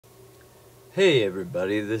Hey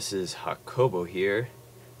everybody, this is Hakobo here,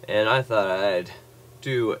 and I thought I'd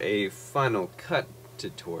do a Final Cut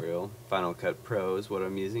tutorial. Final Cut Pro is what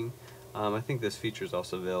I'm using. I think this feature is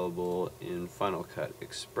also available in Final Cut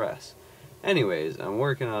Express. Anyways, I'm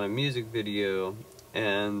working on a music video,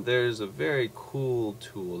 and there's a very cool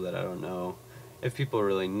tool that I don't know if people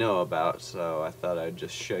really know about, so I thought I'd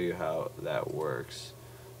just show you how that works.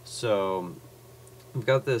 So, I've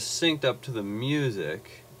got this synced up to the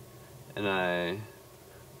music, and I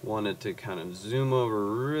wanted to kind of zoom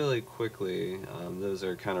over really quickly. Those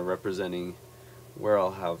are kind of representing where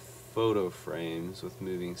I'll have photo frames with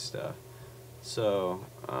moving stuff. So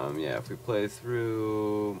yeah, if we play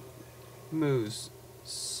through, moves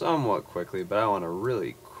somewhat quickly, but I want a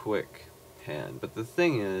really quick pan. But the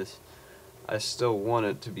thing is, I still want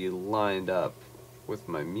it to be lined up with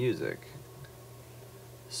my music.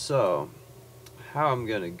 So how I'm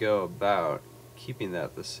gonna go about keeping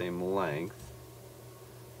that the same length,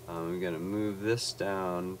 I'm going to move this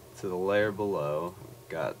down to the layer below.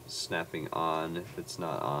 Got snapping on. If it's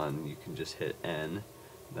not on, you can just hit N.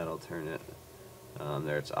 That'll turn it.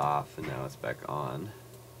 There it's off, and now it's back on.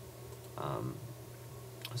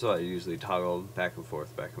 So I usually toggle back and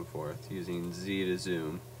forth using Z to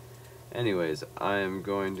zoom. Anyways, I'm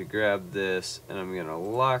going to grab this and I'm going to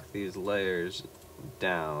lock these layers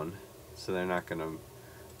down so they're not going to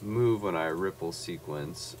move when I ripple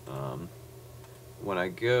sequence. When I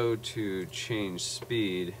go to change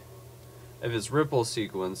speed, if it's ripple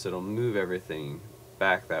sequence, it'll move everything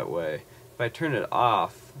back that way. If I turn it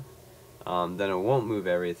off, then it won't move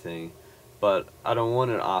everything, but I don't want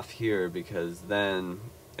it off here, because then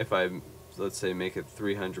if I, let's say, make it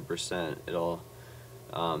 300%, it'll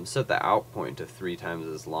set the out point to 3 times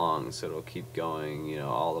as long, so it'll keep going, you know,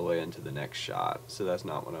 all the way into the next shot. So that's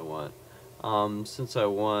not what I want. Since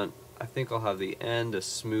I think I'll have the end a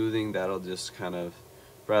smoothing. That'll just kind of,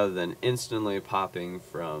 rather than instantly popping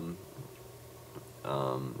from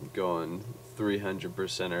going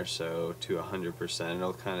 300% or so to 100%,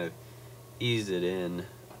 it'll kind of ease it in.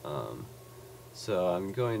 So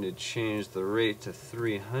I'm going to change the rate to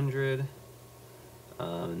 300,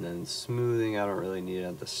 and then smoothing, I don't really need it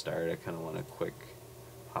at the start. I kind of want a quick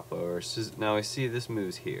pop over. So now I see this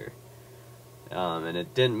moves here. And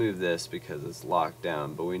it didn't move this because it's locked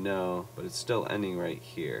down, but it's still ending right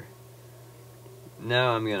here.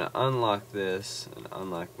 Now I'm going to unlock this and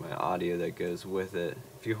unlock my audio that goes with it.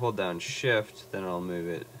 If you hold down Shift, then I'll move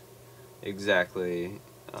it exactly.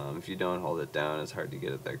 If you don't hold it down, it's hard to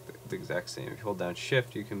get it the exact same. If you hold down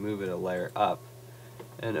Shift, you can move it a layer up.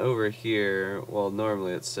 And over here, well,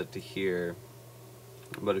 normally it's set to here,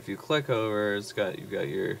 but if you click over, you've got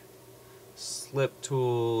your slip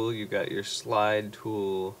tool, you've got your slide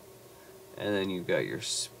tool, and then you've got your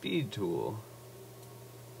speed tool.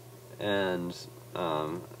 And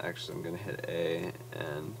actually I'm going to hit A,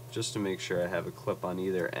 and just to make sure I have a clip on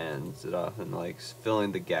either end, it often likes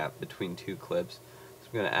filling the gap between 2 clips. So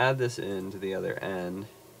I'm going to add this into the other end.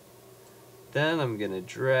 Then I'm going to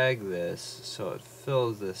drag this so it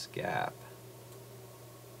fills this gap.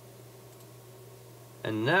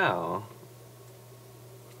 And now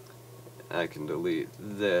I can delete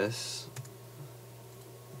this.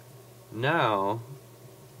 Now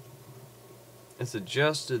it's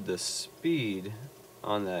adjusted the speed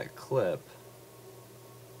on that clip,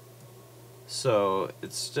 so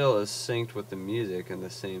it still is synced with the music and the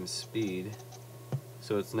same speed.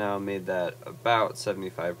 So it's now made that about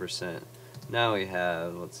 75%. Now we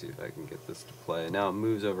have, let's see if I can get this to play. Now it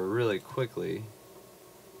moves over really quickly,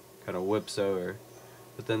 kind of whips over.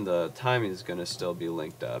 But then the timing is going to still be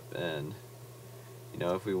linked up, and you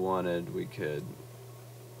know, if we wanted, we could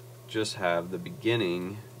just have the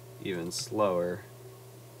beginning even slower,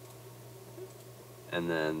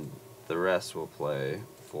 and then the rest will play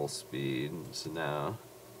full speed. So now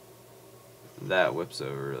that whips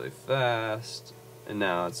over really fast, and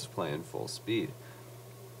now it's playing full speed.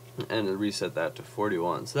 And to reset that to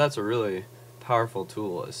 41. So that's a really powerful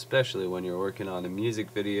tool, especially when you're working on a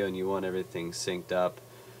music video and you want everything synced up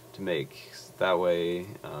to make that way.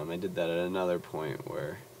 I did that at another point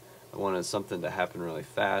where I wanted something to happen really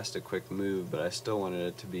fast, a quick move, but I still wanted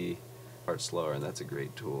it to be part slower, and that's a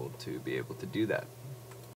great tool to be able to do that.